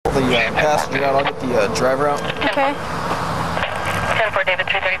the passenger out. I'll get the driver out. Okay. 10-4 David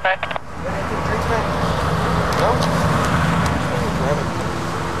 335. No?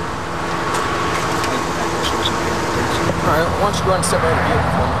 Alright, why don't you go ahead and step right in the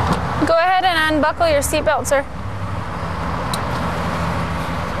vehicle for me? Go ahead and unbuckle your seatbelt, sir.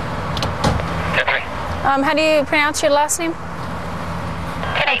 10-3. How do you pronounce your last name?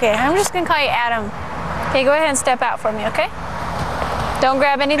 Okay, I'm just gonna call you Adam. Okay, go ahead and step out for me, okay? Don't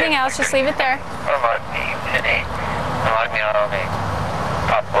grab anything else, just leave it there. Unlock me, 10-8. Unlock me out on me.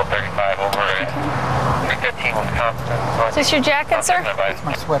 Possible 35 over it. 315 Wisconsin. Is this your jacket, sir? It's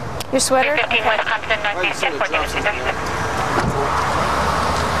my sweater. Your sweater? 315 Wisconsin, 1910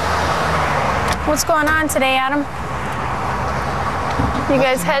 What's going on today, Adam? You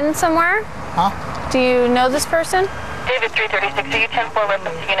guys heading somewhere? Huh? Do you know this person? David 336, are you 10-4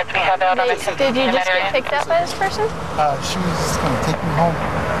 reference units we have out on the Did you just get picked up by this person? She was just going to take me home.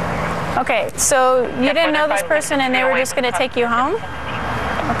 Okay, so you didn't know this person and they were just going to take you home?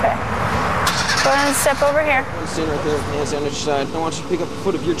 Okay. Go ahead and step over here. Stand right there with your hands down at your side. I want you to pick up a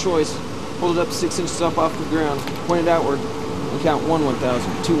foot of your choice, hold it up 6 inches up off the ground, point it outward, and count 1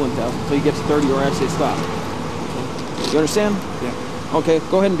 1,000, 2 1,000, until you get to 30 or I'd say stop. You understand? Yeah. Okay,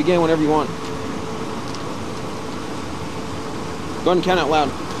 go ahead and begin whenever you want. Go ahead and count out loud.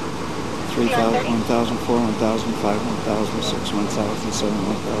 3,000, 1,000, 4, 1,000, 5, 1,000, 6, 1,000, 7,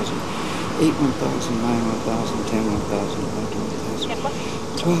 1,000, 8, 1,000, 9, 1,000, 10, 1,000, 11, 1,000,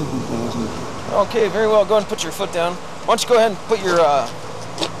 12, 1,000. Okay, very well. Go ahead and put your foot down. Why don't you go ahead and put your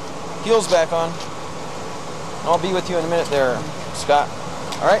heels back on. I'll be with you in a minute there, Scott.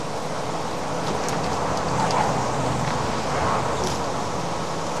 All right?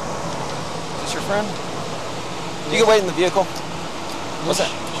 Is this your friend? You can wait in the vehicle. What's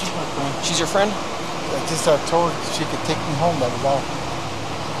that? She's my friend. She's your friend? I just told her she could take me home, that was all.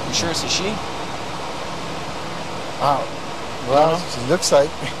 You sure it's a she? Well, she looks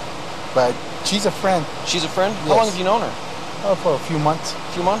like, but she's a friend. She's a friend? Yes. How long have you known her? Oh, for a few months.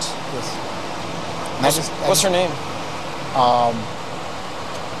 A few months? Yes. What's her name?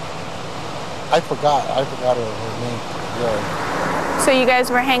 I forgot her name. Really. So you guys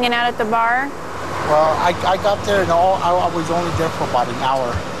were hanging out at the bar? Well, I got there and I was only there for about an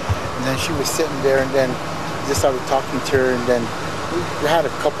hour. And then she was sitting there and then just started talking to her and then we had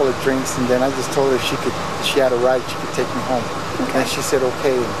a couple of drinks and then I just told her she had a ride, she could take me home. Okay. And she said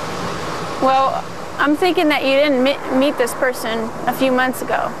okay. Well, I'm thinking that you didn't meet this person a few months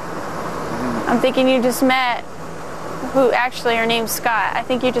ago. I'm thinking you just met, who actually her name's Scott. I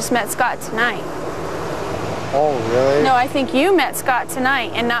think you just met Scott tonight. Oh, really? No, I think you met Scott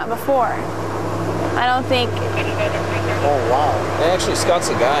tonight and not before. I don't think... Oh, wow. Hey, actually, Scott's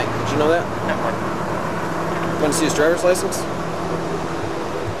a guy. Did you know that? You want to see his driver's license?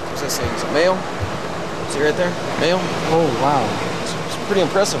 What's that say? Is it male? See right there? Male? Oh, wow. It's pretty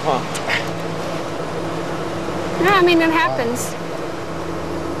impressive, huh? Yeah, I mean, it happens.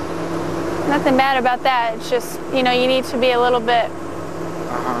 Nothing bad about that. It's just, you know, you need to be a little bit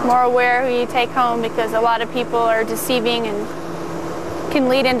more aware who you take home because a lot of people are deceiving and can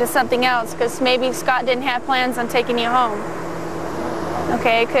lead into something else because maybe Scott didn't have plans on taking you home.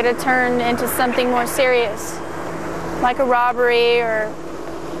 Okay, it could have turned into something more serious, like a robbery or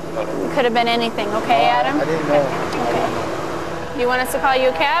it could have been anything. Okay, Adam? I didn't know. Okay. Do you want us to call you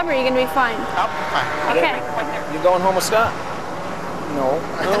a cab or are you going to be fine? I'll be fine. Okay. You going home with Scott? No.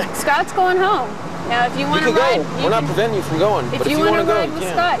 Scott's going home. Now, if you want to ride, We're not preventing you from going. If but you want to ride with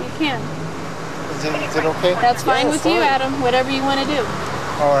Scott, you can. Is it okay? That's fine Yeah, with fine. you, Adam. Whatever you want to do.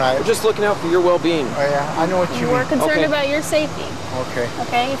 All right. We're just looking out for your well-being. Oh, yeah. I know what you We're mean. concerned Okay. about your safety. Okay.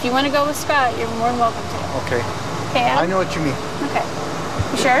 Okay. If you want to go with Scott, you're more than welcome to. Okay. Okay, I Adam? know what you mean. Okay.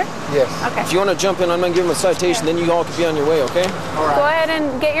 You sure? Yes. Okay. If you want to jump in, I'm going to give him a citation, then you all can be on your way, okay? All right. Go ahead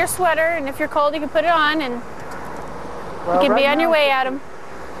and get your sweater, and if you're cold, you can put it on, and Well, you can be right on your now, way, Adam.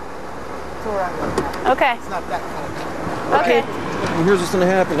 It's all right. Okay. It's not that cold. Okay. Well, here's what's going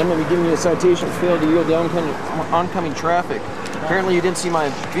to happen. I'm going to be giving you a citation for failure to yield to oncoming traffic. Apparently you didn't see my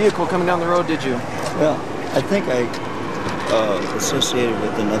vehicle coming down the road, did you? Well, I think I associated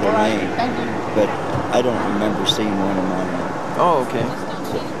with another name, but I don't remember seeing one of mine. Oh, okay.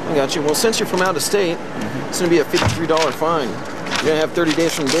 I got you. Well, since you're from out of state, it's going to be a $53 fine. You're going to have 30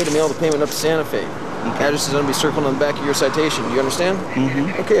 days from the day to mail the payment up to Santa Fe. Okay. Address is going to be circled on the back of your citation. Do you understand?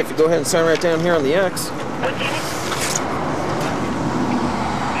 Mm-hmm. Okay, if you go ahead and sign right down here on the X.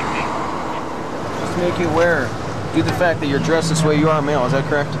 Just to make you aware, due to the fact that you're dressed this way, you are a male. Is that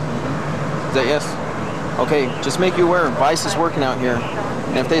correct? Is that yes? Okay, just make you aware, Vice is working out here.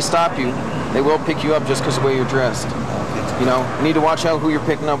 And if they stop you, they will pick you up just because of the way you're dressed. You know, you need to watch out who you're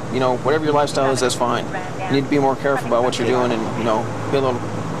picking up. You know, whatever your lifestyle is, that's fine. You need to be more careful about what you're doing and, you know, pay a little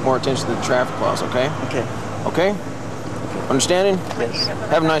more attention to the traffic laws, okay? Okay. Okay? Understanding? Yes.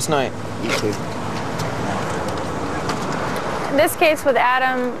 Have a nice night. You too. In this case with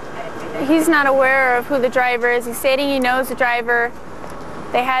Adam, he's not aware of who the driver is. He's stating he knows the driver.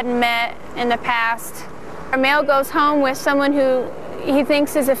 They hadn't met in the past. A male goes home with someone who he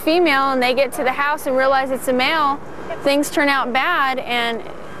thinks is a female, and they get to the house and realize it's a male. Things turn out bad, and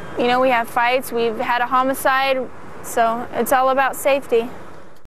you know, we have fights, we've had a homicide, so it's all about safety.